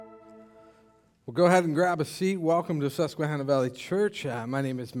Well, go ahead and grab a seat. Welcome to Susquehanna Valley Church. My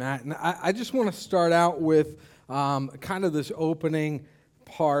name is Matt, and I just want to start out with kind of this opening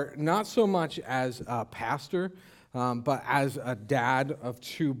part, not so much as a pastor, but as a dad of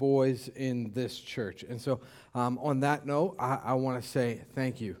two boys in this church. And so on that note, I want to say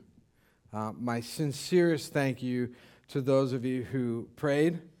thank you. My sincerest thank you to those of you who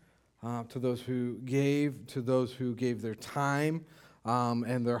prayed, to those who gave their time,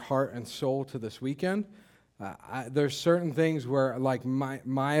 and their heart and soul to this weekend. There's certain things where, like,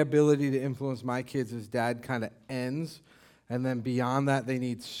 my ability to influence my kids as dad kind of ends, and then beyond that, they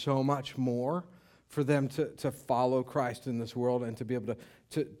need so much more for them to follow Christ in this world and to be able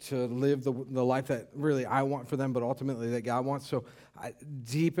to live the life that really I want for them, but ultimately that God wants. So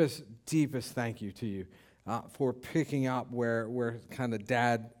deepest thank you to you for picking up where kind of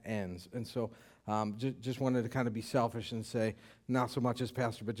dad ends. And so just wanted to kind of be selfish and say, not so much as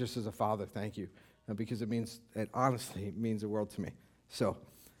pastor, but just as a father, thank you. Because it honestly means the world to me. So,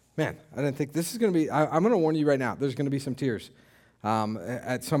 man, I didn't think this is going to be, I'm going to warn you right now, there's going to be some tears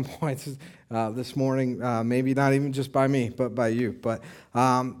at some points this morning, maybe not even just by me, but by you. But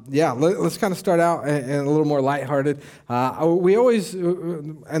let's kind of start out in a little more lighthearted. We always,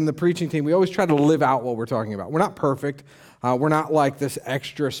 and the preaching team, we always try to live out what we're talking about. We're not perfect. We're not like this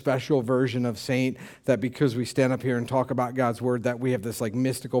extra special version of saint that because we stand up here and talk about God's word that we have this like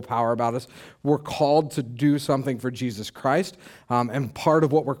mystical power about us. We're called to do something for Jesus Christ, and part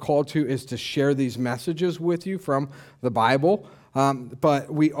of what we're called to is to share these messages with you from the Bible,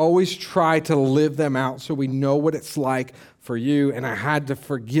 but we always try to live them out so we know what it's like for you. And I had to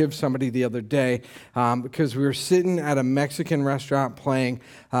forgive somebody the other day because we were sitting at a Mexican restaurant playing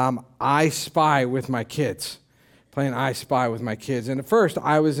I Spy with my kids. And at first,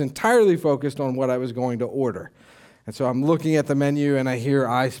 I was entirely focused on what I was going to order. And so I'm looking at the menu, and I hear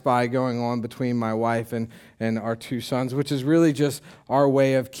I Spy going on between my wife and our two sons, which is really just our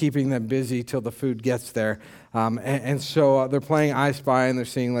way of keeping them busy till the food gets there. So they're playing I Spy, and they're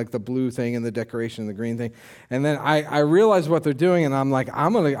seeing like the blue thing and the decoration and the green thing. And then I realize what they're doing, and I'm like,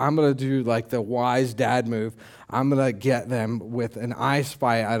 I'm gonna do like the wise dad move. I'm gonna get them with an I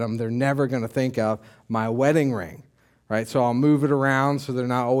Spy item they're never gonna think of, my wedding ring. Right, so I'll move it around so they're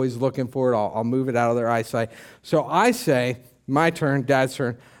not always looking for it. I'll move it out of their eyesight. So I say, my turn, dad's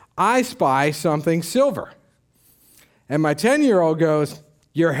turn, I spy something silver. And my 10-year-old goes,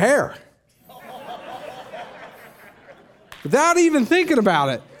 your hair. Without even thinking about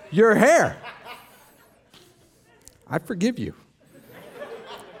it, your hair. I forgive you.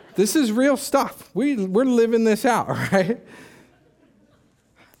 This is real stuff. We're living this out, right?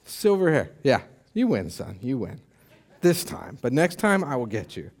 Silver hair. Yeah, you win, son, you win. This time, but next time I will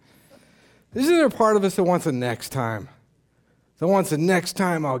get you. Isn't there a part of us that wants a next time? That wants a next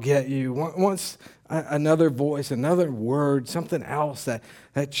time I'll get you. Wants another voice, another word, something else,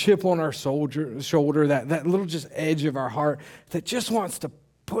 that chip on our shoulder, that little just edge of our heart that just wants to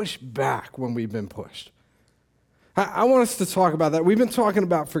push back when we've been pushed. I want us to talk about that. We've been talking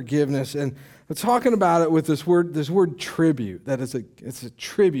about forgiveness, and we're talking about it with this word tribute. That it's a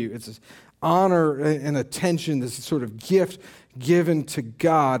tribute. It's honor and attention, this sort of gift given to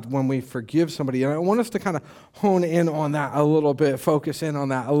God when we forgive somebody. And I want us to kind of hone in on that a little bit, focus in on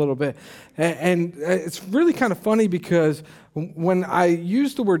that a little bit. And it's really kind of funny because when I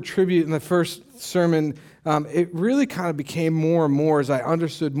used the word tribute in the first sermon, it really kind of became more and more as I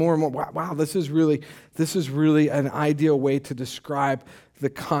understood more and more, wow, this is really an ideal way to describe the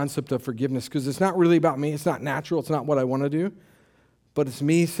concept of forgiveness, because it's not really about me, it's not natural, it's not what I want to do. But it's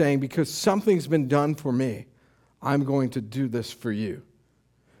me saying, because something's been done for me, I'm going to do this for you.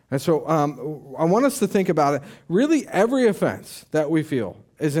 And so I want us to think about it. Really, every offense that we feel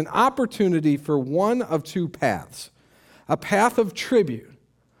is an opportunity for one of two paths. A path of tribute,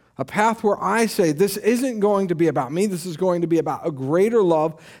 a path where I say, this isn't going to be about me, this is going to be about a greater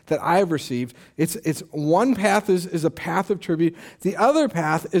love that I have received. It's one path is a path of tribute. The other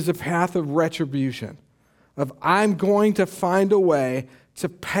path is a path of retribution. Of I'm going to find a way to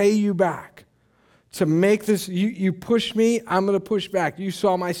pay you back, to make this, you push me, I'm going to push back. You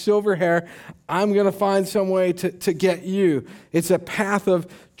saw my silver hair, I'm going to find some way to get you. It's a path of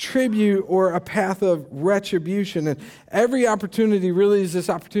tribute or a path of retribution. And every opportunity really is this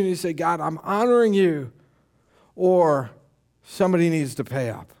opportunity to say, God, I'm honoring you, or somebody needs to pay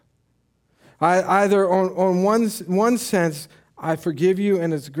up. Either on one sense, I forgive you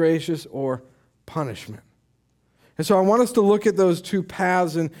and it's gracious, or punishment. And so I want us to look at those two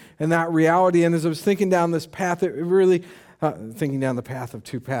paths and that reality. And as I was thinking down this path, it really thinking down the path of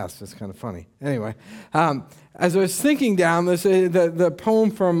two paths. That's kind of funny. Anyway, as I was thinking down this, the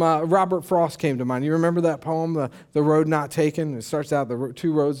poem from Robert Frost came to mind. You remember that poem, The Road Not Taken? It starts out, the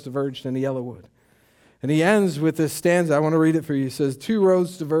two roads diverged in a yellow wood. And he ends with this stanza. I want to read it for you. He says, two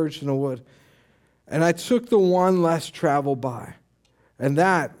roads diverged in a wood, and I took the one less traveled by. And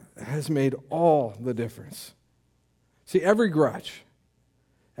that has made all the difference. See, every grudge,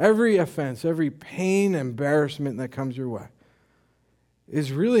 every offense, every pain, embarrassment that comes your way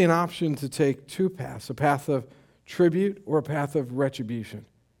is really an option to take two paths, a path of tribute or a path of retribution.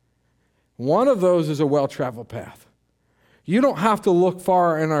 One of those is a well-traveled path. You don't have to look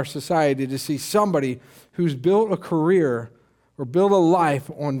far in our society to see somebody who's built a career or built a life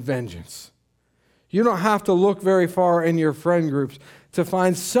on vengeance. You don't have to look very far in your friend groups to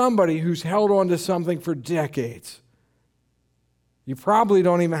find somebody who's held on to something for decades. You probably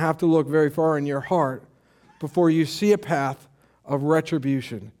don't even have to look very far in your heart before you see a path of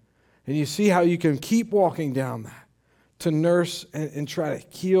retribution. And you see how you can keep walking down that to nurse and try to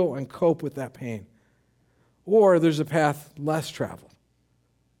heal and cope with that pain. Or there's a path less traveled.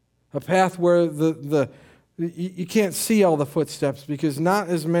 A path where you can't see all the footsteps because not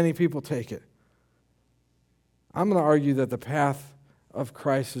as many people take it. I'm going to argue that the path of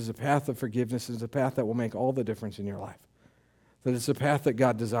Christ is a path of forgiveness, is a path that will make all the difference in your life. That it's a path that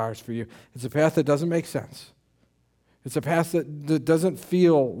God desires for you. It's a path that doesn't make sense. It's a path that doesn't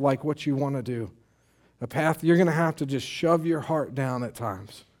feel like what you want to do. A path you're going to have to just shove your heart down at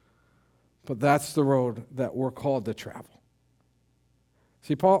times. But that's the road that we're called to travel.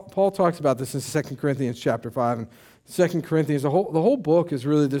 See, Paul talks about this in 2 Corinthians chapter 5. And 2 Corinthians, the whole book is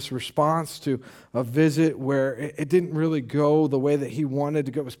really this response to a visit where it didn't really go the way that he wanted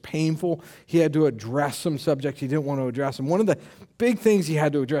to go. It was painful. He had to address some subjects he didn't want to address. And one of the big things he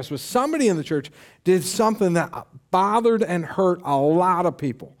had to address was somebody in the church did something that bothered and hurt a lot of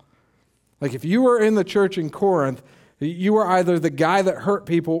people. Like if you were in the church in Corinth, you were either the guy that hurt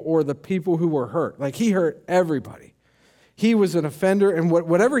people or the people who were hurt. Like he hurt everybody. He was an offender, and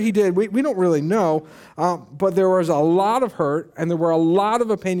whatever he did, we don't really know, but there was a lot of hurt, and there were a lot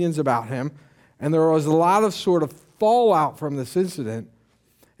of opinions about him, and there was a lot of sort of fallout from this incident.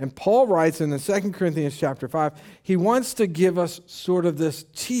 And Paul writes in the 2 Corinthians chapter 5, he wants to give us sort of this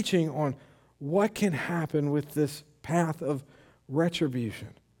teaching on what can happen with this path of retribution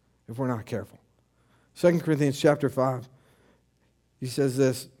if we're not careful. 2 Corinthians chapter 5, he says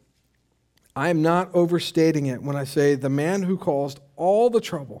this, I am not overstating it when I say the man who caused all the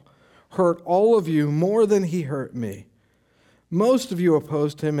trouble hurt all of you more than he hurt me. Most of you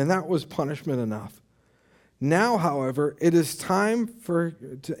opposed him, and that was punishment enough. Now, however, it is time to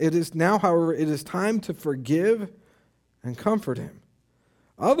forgive and comfort him.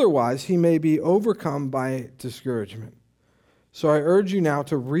 Otherwise, he may be overcome by discouragement. So I urge you now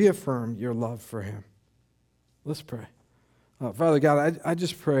to reaffirm your love for him. Let's pray. Father God, I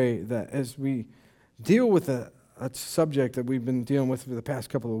just pray that as we deal with a subject that we've been dealing with for the past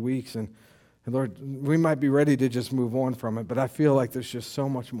couple of weeks, and Lord, we might be ready to just move on from it, but I feel like there's just so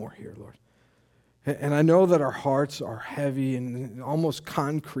much more here, Lord. And I know that our hearts are heavy and almost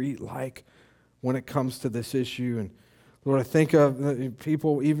concrete-like when it comes to this issue. And Lord, I think of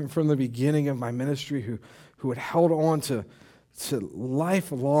people even from the beginning of my ministry who had held on to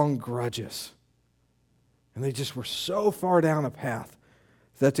lifelong grudges. And they just were so far down a path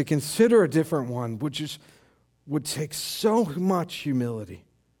that to consider a different one would take so much humility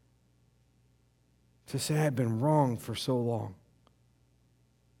to say I've been wrong for so long.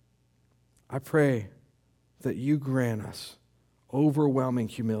 I pray that you grant us overwhelming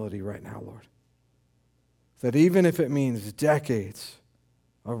humility right now, Lord. That even if it means decades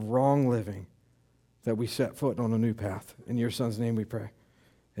of wrong living, that we set foot on a new path. In your Son's name we pray.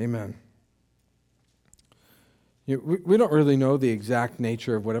 Amen. We don't really know the exact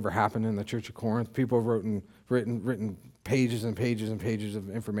nature of whatever happened in the Church of Corinth. People have written pages and pages and pages of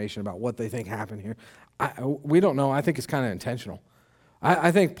information about what they think happened here. We don't know. I think it's kind of intentional.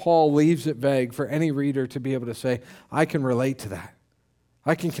 I think Paul leaves it vague for any reader to be able to say, I can relate to that.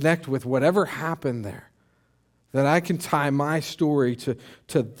 I can connect with whatever happened there. That I can tie my story to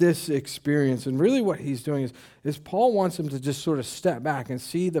this experience. And really what he's doing is Paul wants him to just sort of step back and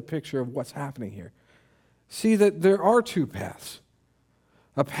see the picture of what's happening here. See that there are two paths,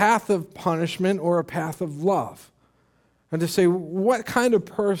 a path of punishment or a path of love. And to say, what kind of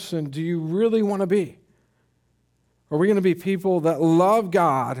person do you really want to be? Are we going to be people that love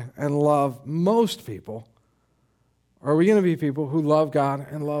God and love most people? Or are we going to be people who love God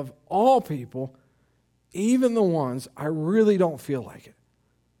and love all people, even the ones I really don't feel like it?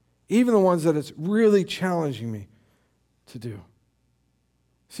 Even the ones that it's really challenging me to do.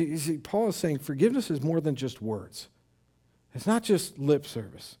 See, Paul is saying forgiveness is more than just words. It's not just lip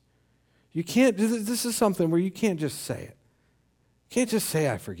service. You can't, this is something where you can't just say it. You can't just say,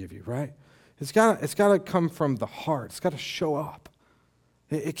 I forgive you, right? It's got to come from the heart. It's got to show up.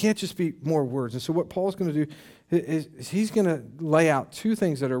 It can't just be more words. And so what Paul's going to do is he's going to lay out two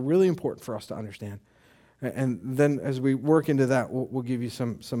things that are really important for us to understand. And then as we work into that, we'll give you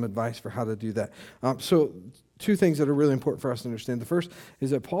some advice for how to do that. So two things that are really important for us to understand. The first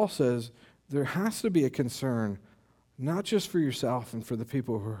is that Paul says there has to be a concern, not just for yourself and for the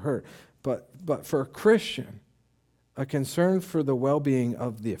people who are hurt, but for a Christian, a concern for the well-being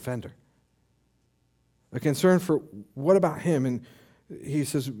of the offender. A concern for what about him? And he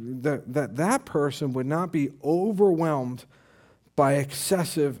says that person would not be overwhelmed by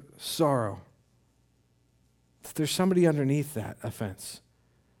excessive sorrow. There's somebody underneath that offense.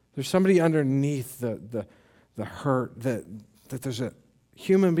 There's somebody underneath the hurt, that there's a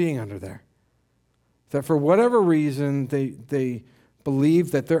human being under there. That for whatever reason, they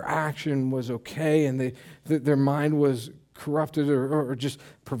believed that their action was okay and that their mind was corrupted or just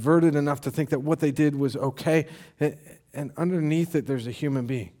perverted enough to think that what they did was okay. And underneath it, there's a human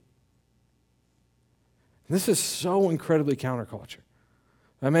being. This is so incredibly counterculture.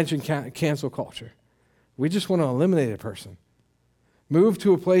 I mentioned cancel culture. We just want to eliminate a person. Move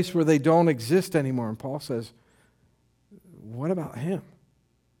to a place where they don't exist anymore. And Paul says, what about him?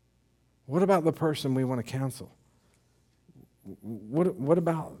 What about the person we want to cancel? What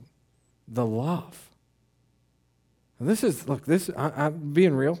about the love? And I'm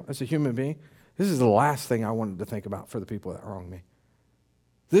being real as a human being. This is the last thing I wanted to think about for the people that wronged me.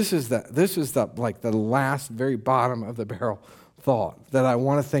 This is the last, very bottom of the barrel thought that I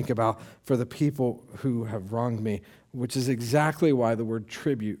want to think about for the people who have wronged me, which is exactly why the word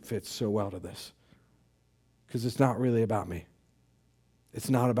tribute fits so well to this. Because it's not really about me. It's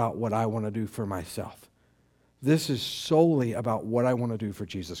not about what I want to do for myself. This is solely about what I want to do for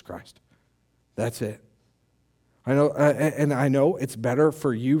Jesus Christ. That's it. I know it's better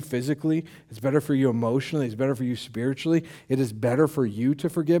for you physically. It's better for you emotionally. It's better for you spiritually. It is better for you to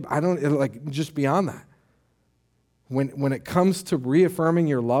forgive. Just beyond that. When it comes to reaffirming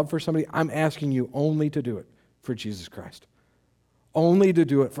your love for somebody, I'm asking you only to do it for Jesus Christ. Only to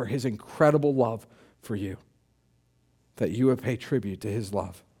do it for his incredible love for you. That you would pay tribute to his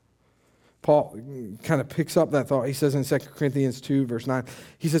love. Paul kind of picks up that thought. He says in 2 Corinthians 2, verse 9,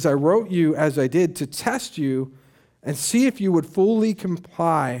 he says, I wrote you as I did to test you and see if you would fully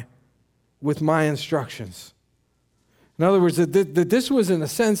comply with my instructions. In other words, that this was in a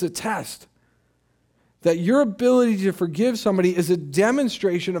sense a test. That your ability to forgive somebody is a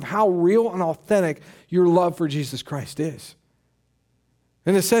demonstration of how real and authentic your love for Jesus Christ is.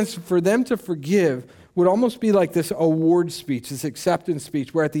 In a sense, for them to forgive would almost be like this award speech, this acceptance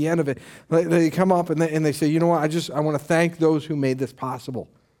speech, where at the end of it, they come up and they say, you know what, I want to thank those who made this possible.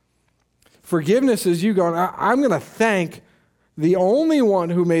 Forgiveness is you going, I'm going to thank the only one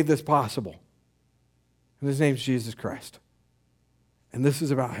who made this possible. And his name's Jesus Christ. And this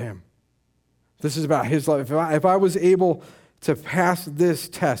is about him. This is about his love. If I was able to pass this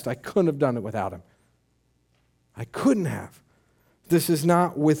test, I couldn't have done it without him. I couldn't have. This is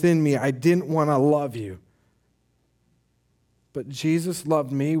not within me. I didn't want to love you. But Jesus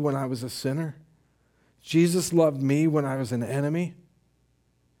loved me when I was a sinner. Jesus loved me when I was an enemy.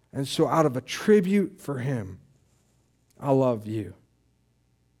 And so out of a tribute for him, I love you.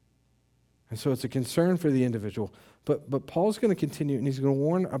 And so it's a concern for the individual. But Paul's going to continue, and he's going to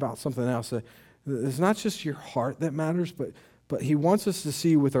warn about something else. That it's not just your heart that matters, but he wants us to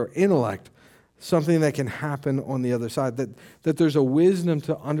see with our intellect something that can happen on the other side, that there's a wisdom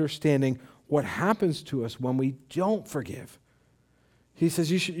to understanding what happens to us when we don't forgive. He says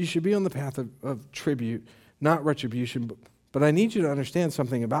you should be on the path of tribute, not retribution, but I need you to understand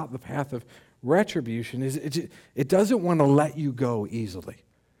something about the path of retribution. It doesn't want to let you go easily.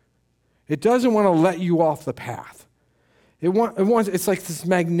 It doesn't want to let you off the path. It's like this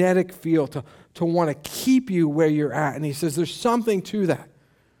magnetic field to want to keep you where you're at. And he says there's something to that.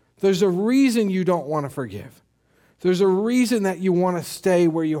 There's a reason you don't want to forgive. There's a reason that you want to stay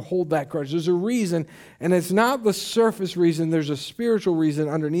where you hold that grudge. There's a reason, and it's not the surface reason. There's a spiritual reason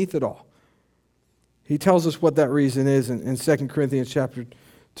underneath it all. He tells us what that reason is in 2 Corinthians chapter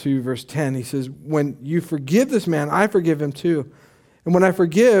 2, verse 10. He says, when you forgive this man, I forgive him too. And when I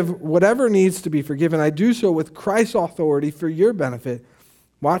forgive whatever needs to be forgiven, I do so with Christ's authority for your benefit.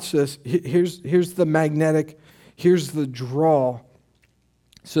 Watch this. Here's the magnetic, here's the draw,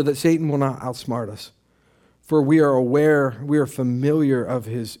 so that Satan will not outsmart us. For we are aware, we are familiar of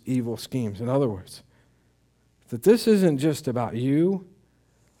his evil schemes. In other words, that this isn't just about you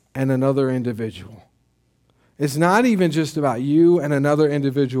and another individual. It's not even just about you and another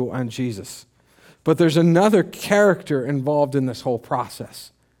individual and Jesus. But there's another character involved in this whole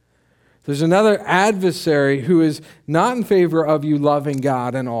process. There's another adversary who is not in favor of you loving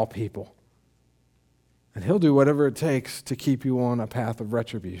God and all people. And he'll do whatever it takes to keep you on a path of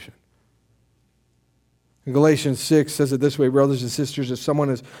retribution. In Galatians 6 says it this way, brothers and sisters, if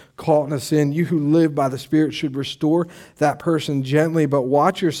someone is caught in a sin, you who live by the Spirit should restore that person gently, but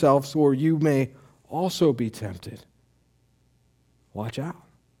watch yourselves, or you may also be tempted. Watch out.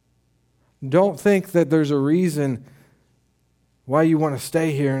 Don't think that there's a reason why you want to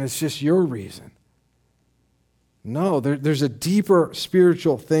stay here and it's just your reason. No, there's a deeper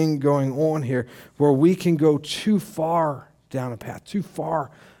spiritual thing going on here where we can go too far down a path, too far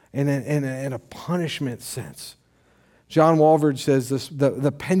in a punishment sense. John Walvoord says this,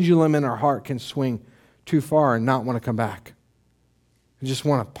 the pendulum in our heart can swing too far and not want to come back. We just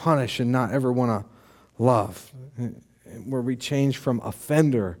want to punish and not ever want to love. Where we change from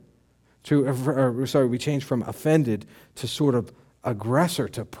offended to sort of aggressor,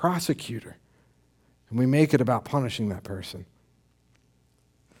 to prosecutor. And we make it about punishing that person.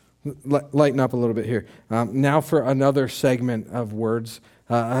 Lighten up a little bit here. Now for another segment of words,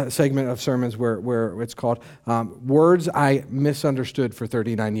 a segment of sermons where it's called Words I Misunderstood for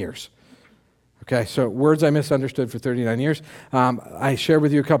 39 Years. Okay, so words I misunderstood for 39 years. I shared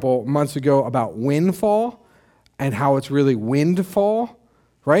with you a couple months ago about windfall and how it's really windfall,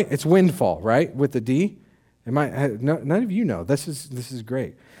 right? It's windfall, right, with the D. None of you know. This is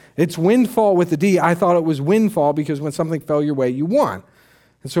great. It's windfall with the D. I thought it was windfall because when something fell your way, you won.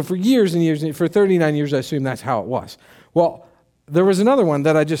 And so for years and years, for 39 years, I assumed that's how it was. Well, there was another one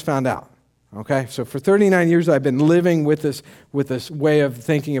that I just found out. Okay, so for 39 years, I've been living with this way of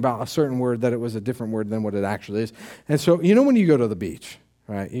thinking about a certain word that it was a different word than what it actually is. And so, when you go to the beach,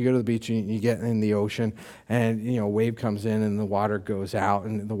 right? You go to the beach and you get in the ocean, and a wave comes in and the water goes out,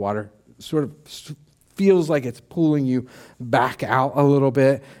 and the water sort of feels like it's pulling you back out a little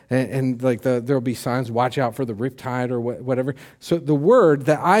bit, and like there'll be signs, watch out for the riptide or whatever. So the word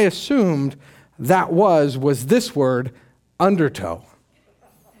that I assumed that was this word, undertow.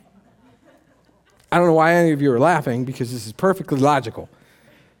 I don't know why any of you are laughing, because this is perfectly logical.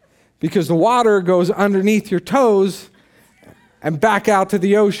 Because the water goes underneath your toes and back out to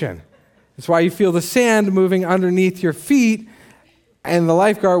the ocean. That's why you feel the sand moving underneath your feet, and the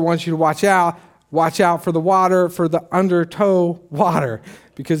lifeguard wants you to watch out. Watch out for the water, for the undertow water,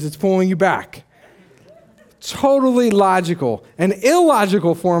 because it's pulling you back. Totally logical. An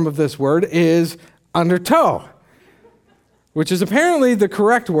illogical form of this word is undertow, which is apparently the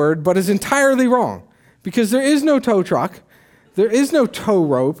correct word, but is entirely wrong, because there is no tow truck, there is no tow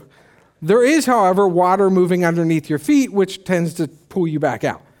rope. There is, however, water moving underneath your feet, which tends to pull you back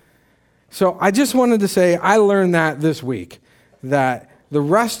out. So I just wanted to say I learned that this week, that the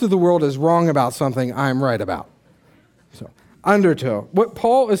rest of the world is wrong about something I'm right about. So, undertow. What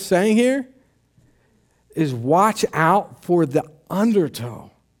Paul is saying here is watch out for the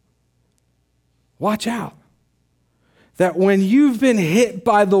undertow. Watch out. That when you've been hit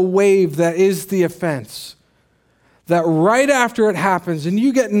by the wave that is the offense, that right after it happens and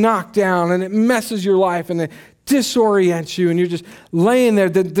you get knocked down and it messes your life and it disorients you and you're just laying there,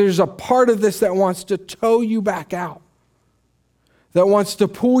 that there's a part of this that wants to tow you back out, that wants to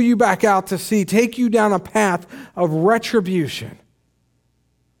pull you back out to sea, take you down a path of retribution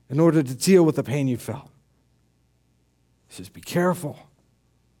in order to deal with the pain you felt. He says, be careful.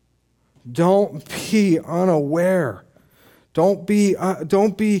 Don't be unaware. Don't be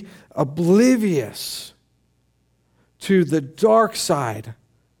oblivious to the dark side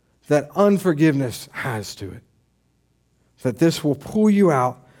that unforgiveness has to it. That this will pull you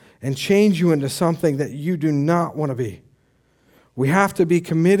out and change you into something that you do not want to be. We have to be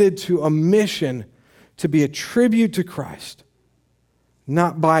committed to a mission to be a tribute to Christ,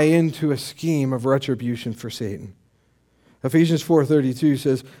 not buy into a scheme of retribution for Satan. Ephesians 4:32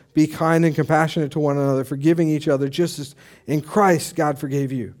 says, be kind and compassionate to one another, forgiving each other, just as in Christ God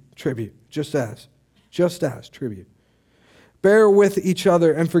forgave you. Tribute, just as tribute. Bear with each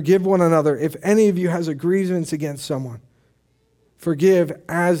other and forgive one another. If any of you has a grievance against someone, forgive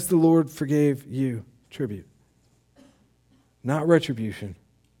as the Lord forgave you. Tribute. Not retribution,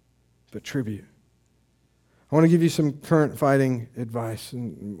 but tribute. I want to give you some current fighting advice,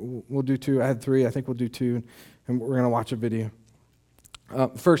 and we'll do two. I had three. I think we'll do two, and we're going to watch a video.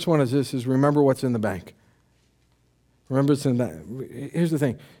 First one is this, is remember what's in the bank. Remember what's in the bank. Here's the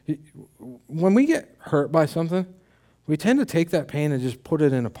thing. When we get hurt by something, we tend to take that pain and just put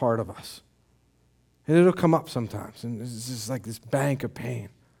it in a part of us. And it'll come up sometimes, and it's just like this bank of pain.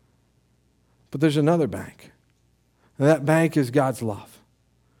 But there's another bank, and that bank is God's love.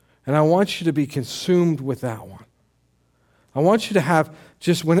 And I want you to be consumed with that one. I want you to have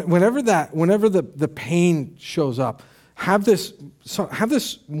just whenever the pain shows up, have this Psalm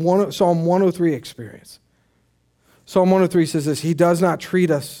 103 experience. Psalm 103 says this: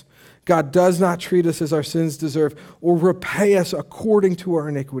 God does not treat us as our sins deserve, or repay us according to our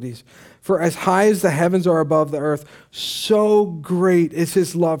iniquities. For as high as the heavens are above the earth, so great is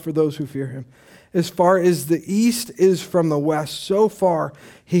his love for those who fear him. As far as the east is from the west, so far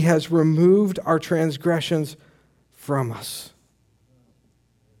he has removed our transgressions from us.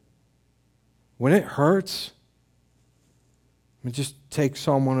 When it hurts, just take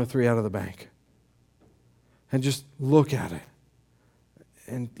Psalm 103 out of the bank and just look at it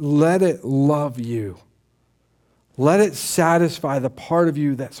and let it love you. Let it satisfy the part of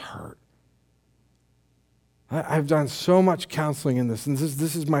you that's hurt. I've done so much counseling in this, and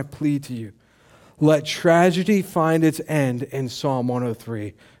this is my plea to you. Let tragedy find its end in Psalm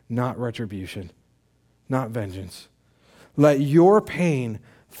 103, not retribution, not vengeance. Let your pain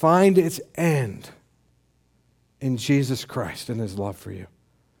find its end in Jesus Christ and his love for you.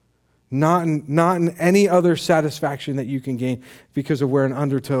 Not in any other satisfaction that you can gain because of where an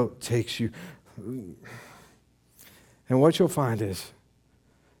undertow takes you. And what you'll find is,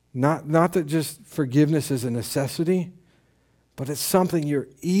 not that just forgiveness is a necessity, but it's something you're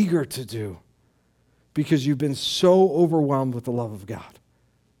eager to do because you've been so overwhelmed with the love of God.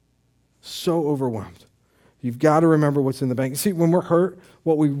 So overwhelmed. You've got to remember what's in the bank. See, when we're hurt,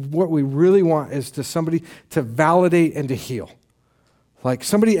 what we really want is somebody to validate and to heal. Like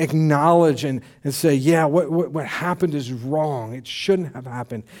somebody acknowledge and say, yeah, what happened is wrong. It shouldn't have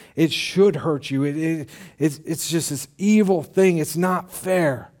happened. It should hurt you. It's just this evil thing. It's not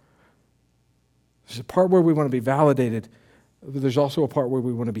fair. There's a part where we want to be validated, but there's also a part where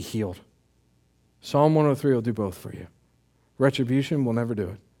we want to be healed. Psalm 103 will do both for you. Retribution will never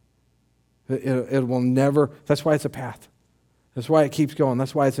do it. It will never. That's why it's a path. That's why it keeps going.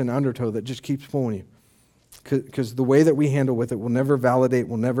 That's why it's an undertow that just keeps pulling you. Because the way that we handle with it will never validate,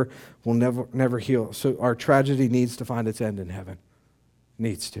 will never heal. So our tragedy needs to find its end in heaven.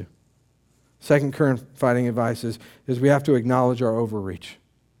 Needs to. Second current fighting advice is we have to acknowledge our overreach.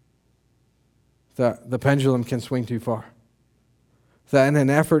 That the pendulum can swing too far. That in an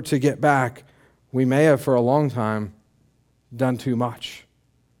effort to get back, we may have for a long time done too much.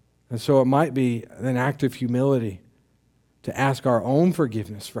 And so it might be an act of humility to ask our own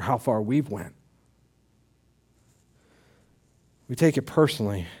forgiveness for how far we've went. We take it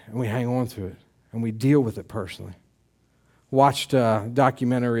personally and we hang on to it and we deal with it personally. Watched a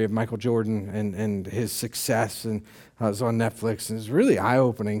documentary of Michael Jordan and his success, and it was on Netflix, and it's really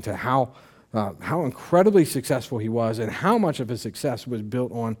eye-opening to how incredibly successful he was and how much of his success was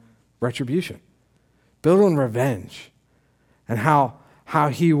built on retribution, built on revenge, and how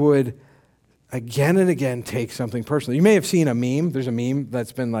he would again and again take something personally. You may have seen a meme. There's a meme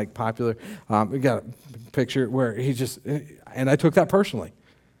that's been like popular. We got a picture where and I took that personally.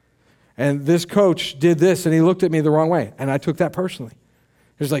 And this coach did this, and he looked at me the wrong way, and I took that personally.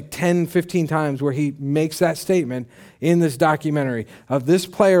 There's like 10, 15 times where he makes that statement in this documentary of this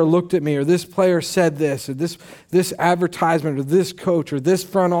player looked at me, or this player said this, or this advertisement, or this coach, or this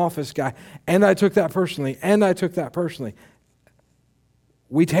front office guy, and I took that personally, and I took that personally.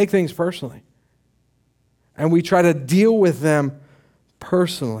 We take things personally, and we try to deal with them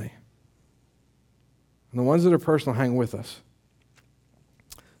personally. And the ones that are personal hang with us.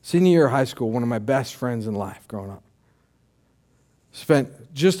 Senior year of high school, one of my best friends in life growing up.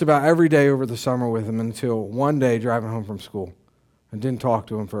 Spent just about every day over the summer with him until one day driving home from school, and didn't talk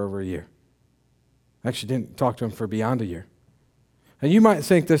to him for over a year. Actually, didn't talk to him for beyond a year. And you might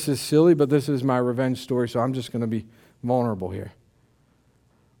think this is silly, but this is my revenge story, so I'm just going to be vulnerable here.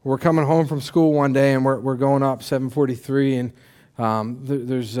 We're coming home from school one day, and we're going up 743, and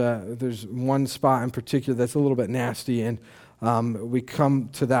there's one spot in particular that's a little bit nasty, and we come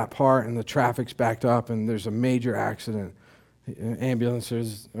to that part, and the traffic's backed up, and there's a major accident.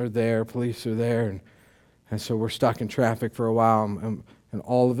 Ambulances are there, police are there, and so we're stuck in traffic for a while, and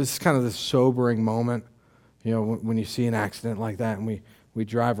all of this is kind of this sobering moment, you know, when you see an accident like that, and we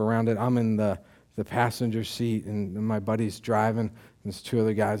drive around it. I'm in the passenger seat, and my buddy's driving. There's two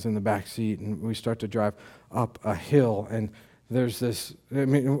other guys in the back seat, and we start to drive up a hill, and there's this, I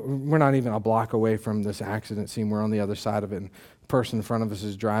mean, we're not even a block away from this accident scene. We're on the other side of it, and the person in front of us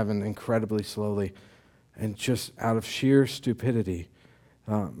is driving incredibly slowly, and just out of sheer stupidity,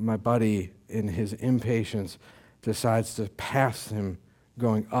 my buddy, in his impatience, decides to pass him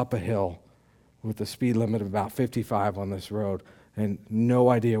going up a hill with the speed limit of about 55 on this road and no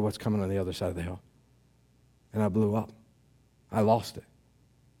idea what's coming on the other side of the hill. And I blew up. I lost it.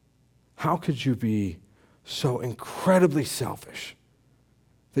 How could you be so incredibly selfish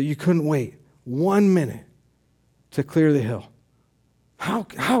that you couldn't wait 1 minute to clear the hill?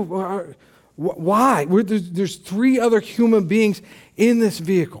 Why? There's 3 other human beings in this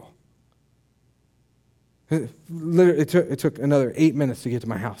vehicle. It took another 8 minutes to get to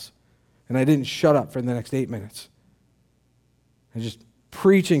my house. And I didn't shut up for the next 8 minutes. I was just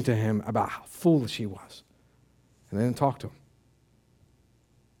preaching to him about how foolish he was. And I didn't talk to him.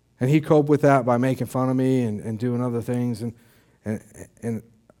 And he coped with that by making fun of me and doing other things. And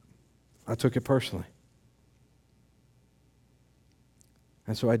I took it personally.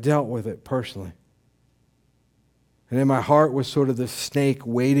 And so I dealt with it personally. And in my heart was sort of this snake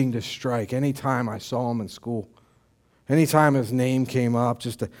waiting to strike anytime I saw him in school. Anytime his name came up,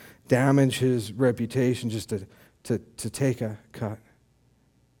 just to damage his reputation, just to take a cut.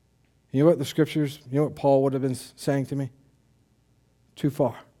 You know what the scriptures, you know what Paul would have been saying to me? Too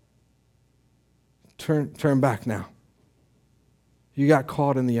far. Turn back now. You got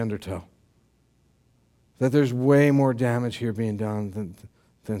caught in the undertow. That there's way more damage here being done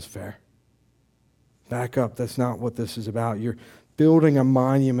than's fair. Back up. That's not what this is about. You're building a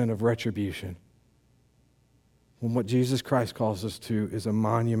monument of retribution. When what Jesus Christ calls us to is a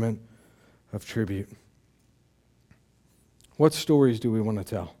monument of tribute. What stories do we want to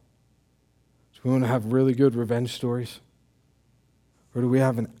tell? Do we want to have really good revenge stories? Or do we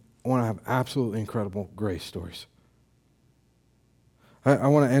want to have absolutely incredible grace stories? I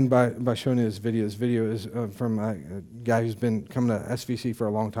want to end by showing you this video. This video is from a guy who's been coming to SVC for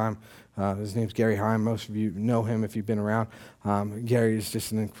a long time. His name's Gary Heim. Most of you know him if you've been around. Gary is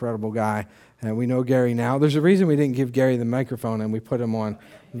just an incredible guy. And we know Gary now. There's a reason we didn't give Gary the microphone and we put him on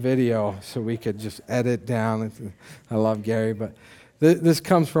video so we could just edit down. I love Gary. But this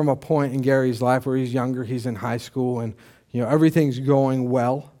comes from a point in Gary's life where he's younger. He's in high school and everything's going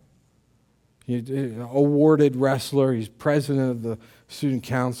well. He's an awarded wrestler. He's president of the student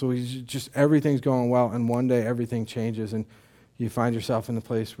council. He's just, everything's going well. And one day everything changes and you find yourself in a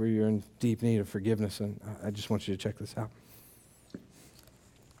place where you're in deep need of forgiveness. And I just want you to check this out.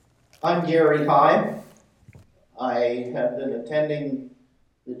 I'm Gary Heim. I have been attending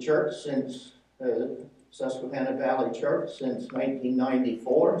the church since Susquehanna Valley Church since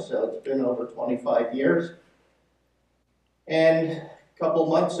 1994, so it's been over 25 years. And a couple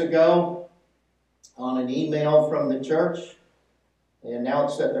months ago, on an email from the church, they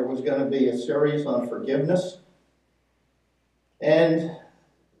announced that there was going to be a series on forgiveness and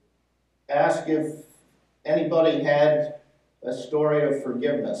asked if anybody had a story of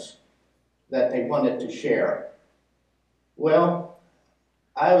forgiveness that they wanted to share. Well,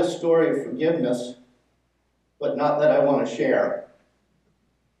 I have a story of forgiveness, but not that I want to share.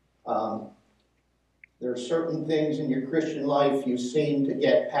 There are certain things in your Christian life you seem to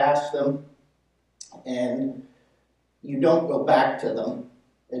get past them and you don't go back to them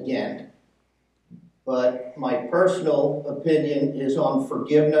again. But my personal opinion is on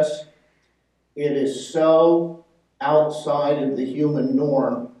forgiveness. It is so outside of the human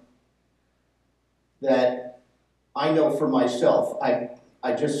norm that I know for myself,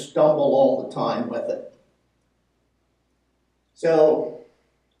 I just stumble all the time with it. So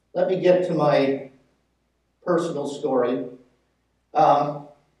let me get to my personal story.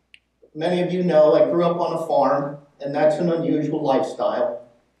 Many of you know I grew up on a farm, and that's an unusual lifestyle.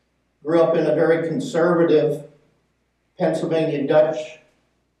 Grew up in a very conservative Pennsylvania Dutch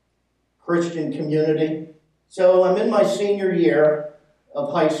Christian community. So I'm in my senior year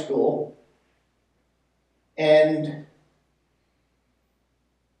of high school, and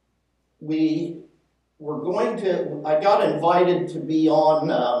I got invited to be on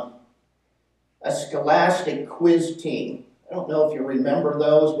a Scholastic quiz team. I don't know if you remember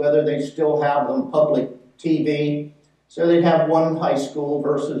those, whether they still have them, public TV. So they'd have one high school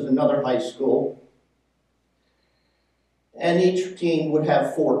versus another high school. And each team would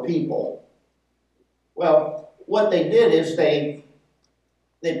have 4 people. Well, what they did is they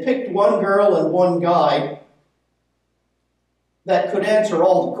picked one girl and one guy that could answer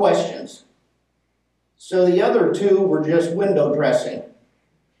all the questions. So the other 2 were just window dressing.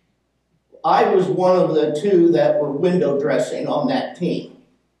 I was one of the 2 that were window dressing on that team.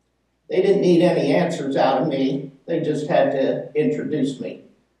 They didn't need any answers out of me. They just had to introduce me.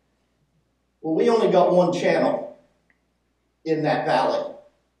 Well, we only got one channel in that valley.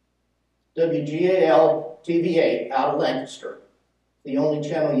 WGAL TV8 out of Lancaster. The only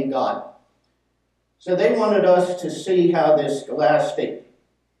channel you got. So they wanted us to see how this Scholastic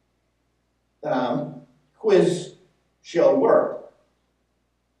quiz show worked.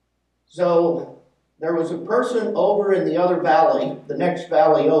 So there was a person over in the other valley, the next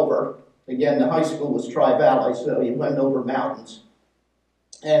valley over. Again, the high school was Tri-Valley, so you went over mountains.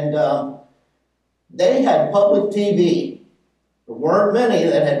 And they had public TV. There weren't many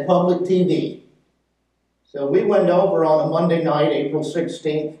that had public TV. So we went over on a Monday night, April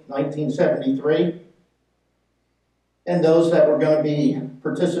 16th, 1973. And those that were going to be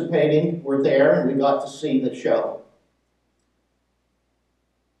participating were there, and we got to see the show.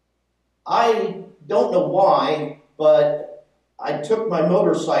 I don't know why, but I took my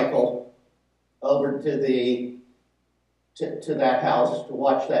motorcycle over to that house to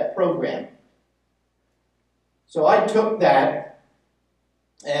watch that program. So I took that,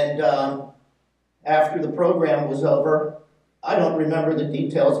 and after the program was over, I don't remember the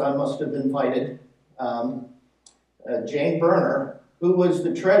details. I must have invited Jane Berner, who was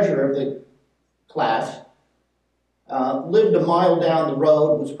the treasurer of the class, lived a mile down the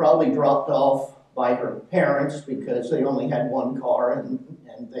road, was probably dropped off by her parents because they only had one car and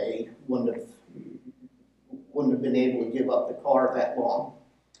they wouldn't have been able to give up the car that long.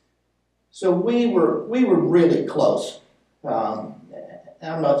 So we were really close.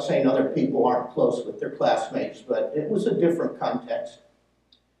 I'm not saying other people aren't close with their classmates, but it was a different context.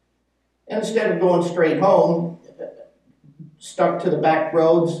 And instead of going straight home, stuck to the back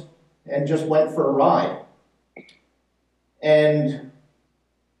roads and just went for a ride. And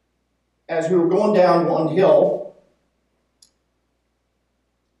as we were going down one hill,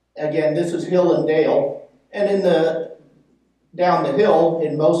 again, this is hill and dale, and down the hill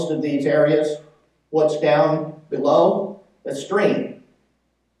in most of these areas, what's down below? A stream.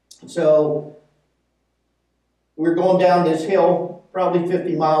 So we're going down this hill, probably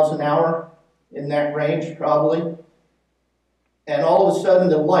 50 miles an hour, in that range, probably. And all of a sudden,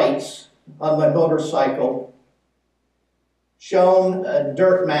 the lights on my motorcycle shone a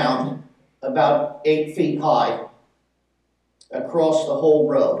dirt mound about 8 feet high across the whole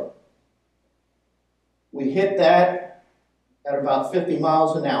road. We hit that at about 50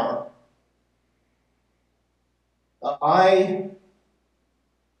 miles an hour. I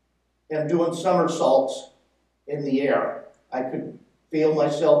am doing somersaults in the air. I could feel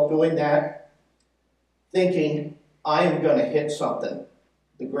myself doing that, thinking I am going to hit something,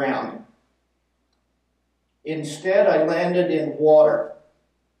 the ground. Instead, I landed in water.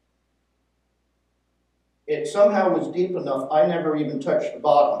 It somehow was deep enough, I never even touched the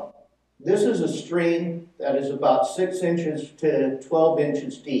bottom. This is a stream that is about 6 inches to 12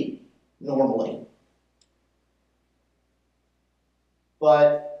 inches deep, normally.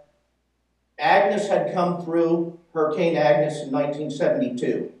 But Agnes had come through, Hurricane Agnes in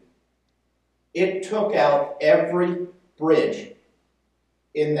 1972. It took out every bridge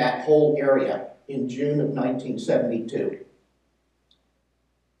in that whole area in June of 1972.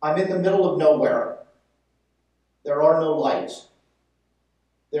 I'm in the middle of nowhere. There are no lights.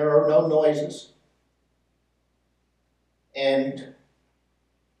 There are no noises. And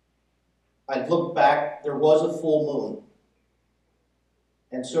I looked back, there was a full moon.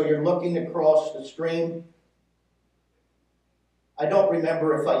 And so you're looking across the stream. I don't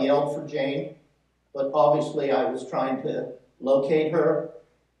remember if I yelled for Jane, but obviously I was trying to locate her.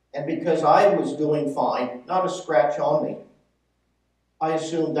 And because I was doing fine, not a scratch on me, I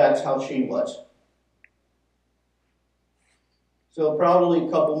assumed that's how she was. So probably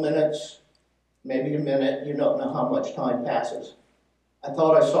a couple minutes, maybe a minute, you don't know how much time passes. I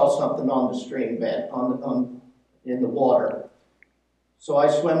thought I saw something on the stream bed, in the water. So I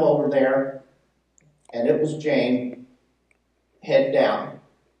swam over there, and it was Jane, head down.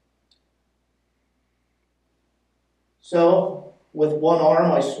 So with one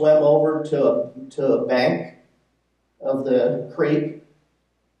arm, I swam over to a bank of the creek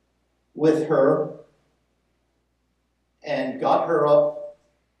with her and got her up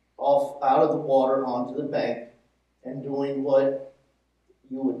out of the water onto the bank and doing what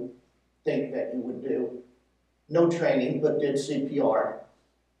you would think that you would do. No training, but did CPR.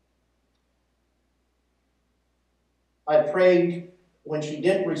 I prayed when she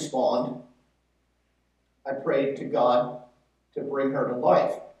didn't respond. I prayed to God to bring her to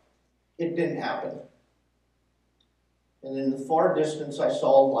life. It didn't happen. And in the far distance, I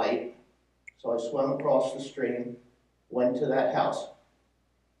saw a light. So I swam across the stream, went to that house.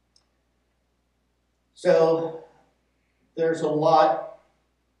 So there's a lot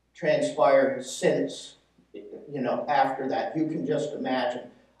transpired since, after that. You can just imagine.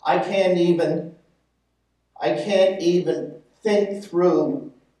 I can't even think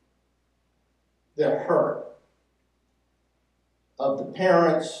through the hurt of the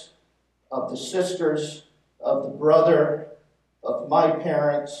parents, of the sisters, of the brother, of my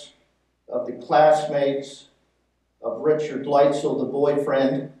parents, of the classmates, of Richard Leitzel, the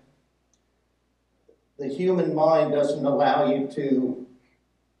boyfriend. The human mind doesn't allow you to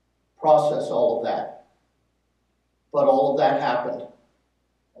process all of that. But all of that happened.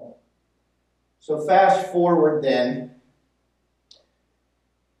 So fast forward then.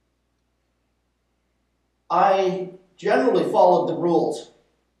 I generally followed the rules.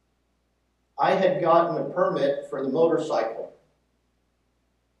 I had gotten a permit for the motorcycle,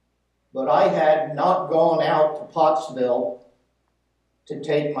 but I had not gone out to Pottsville to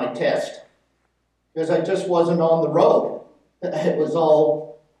take my test because I just wasn't on the road. It was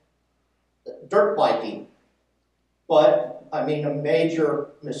all dirt biking, but I mean a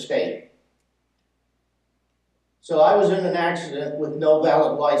major mistake. So I was in an accident with no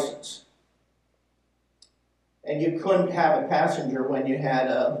valid license. And you couldn't have a passenger when you had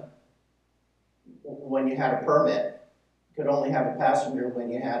a permit. You could only have a passenger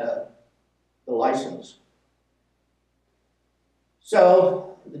when you had the license.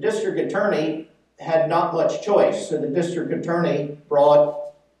 So the district attorney had not much choice. So the district attorney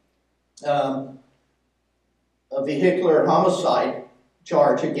brought a vehicular homicide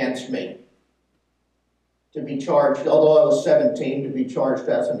charge against me to be charged, although I was 17, to be charged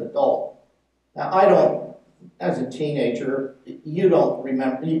as an adult. Now, I don't, as a teenager, you don't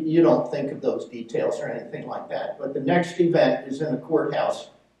remember, you don't think of those details or anything like that. But the next event is in a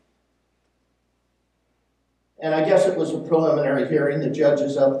courthouse. And I guess it was a preliminary hearing. The judge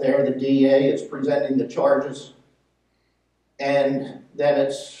is up there, the DA is presenting the charges. And then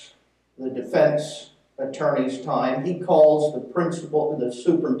it's the defense attorney's time. He calls the principal, the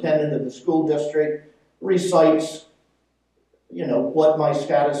superintendent of the school district, recites, what my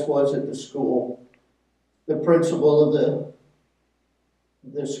status was at the school. The principal of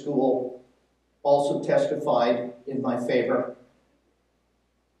the school also testified in my favor.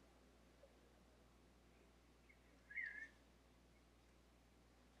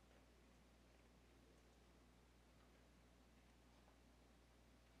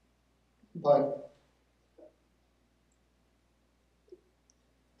 But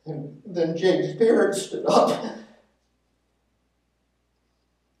and then James Barrett stood up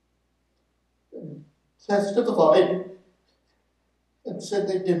and testified and said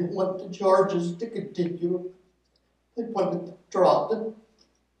they didn't want the charges to continue. They wanted to drop them.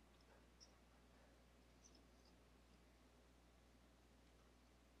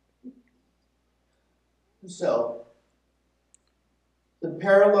 So, the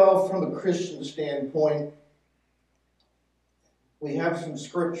parallel from a Christian standpoint, we have some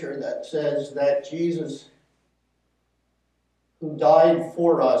scripture that says that Jesus, who died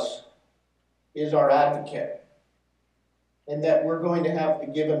for us, is our advocate, and that we're going to have to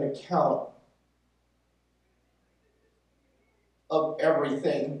give an account of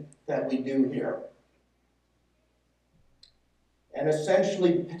everything that we do here. And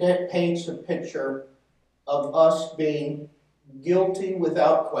essentially paints a picture of us being guilty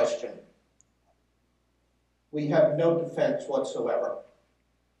without question. We have no defense whatsoever.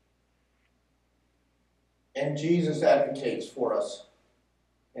 And Jesus advocates for us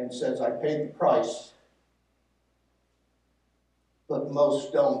and says, I paid the price. But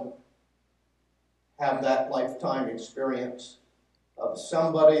most don't have that lifetime experience of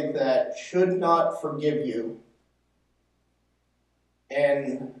somebody that should not forgive you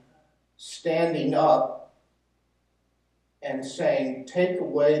and standing up and saying, take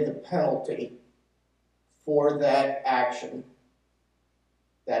away the penalty for that action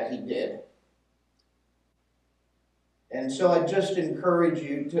that he did. And so I just encourage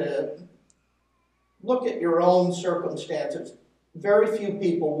you to look at your own circumstances. Very few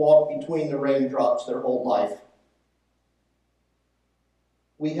people walk between the raindrops their whole life.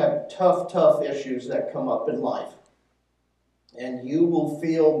 We have tough issues that come up in life. And you will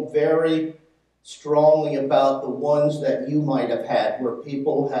feel very strongly about the ones that you might have had where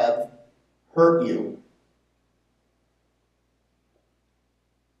people have hurt you.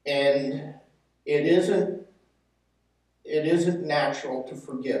 And it isn't natural to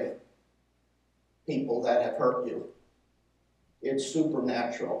forgive people that have hurt you. It's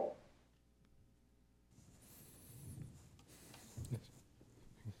supernatural.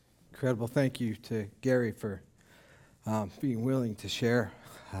 Incredible. Thank you to Gary for being willing to share.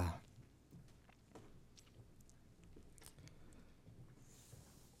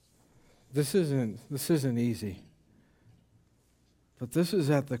 This isn't easy, but this is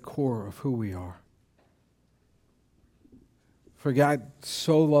at the core of who we are. For God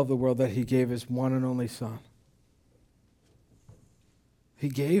so loved the world that he gave his one and only Son. He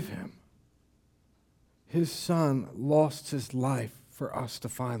gave him His Son lost his life for us to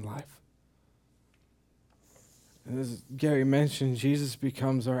find life. And as Gary mentioned, Jesus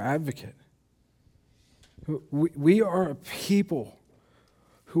becomes our advocate. We are a people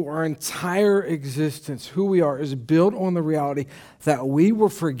who our entire existence, who we are, is built on the reality that we were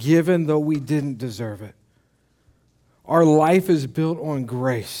forgiven though we didn't deserve it. Our life is built on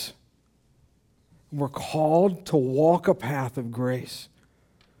grace. We're called to walk a path of grace,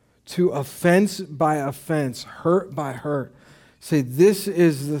 to offense by offense, hurt by hurt. Say, this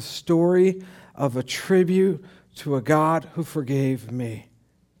is the story of a tribute to a God who forgave me.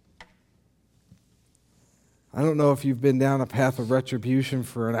 I don't know if you've been down a path of retribution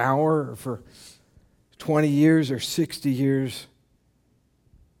for an hour or for 20 years or 60 years,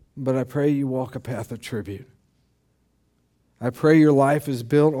 but I pray you walk a path of tribute. I pray your life is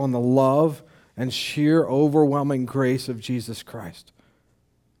built on the love and sheer overwhelming grace of Jesus Christ.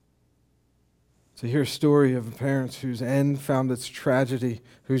 To hear a story of parents whose end found its tragedy,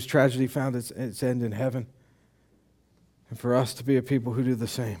 whose tragedy found its end in heaven, and for us to be a people who do the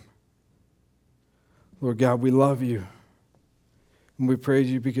same. Lord God, we love you. And we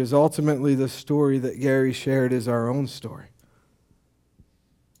praise you because ultimately the story that Gary shared is our own story.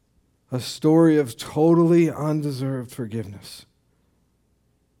 A story of totally undeserved forgiveness.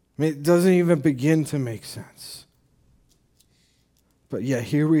 I mean, it doesn't even begin to make sense. But yet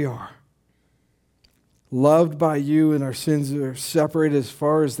here we are. Loved by you, and our sins are separated as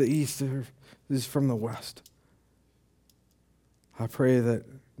far as the east is from the west. I pray that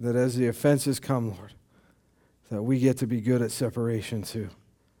as the offenses come, Lord, that we get to be good at separation too.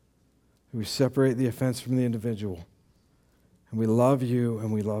 We separate the offense from the individual. And we love you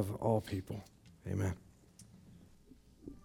and we love all people. Amen.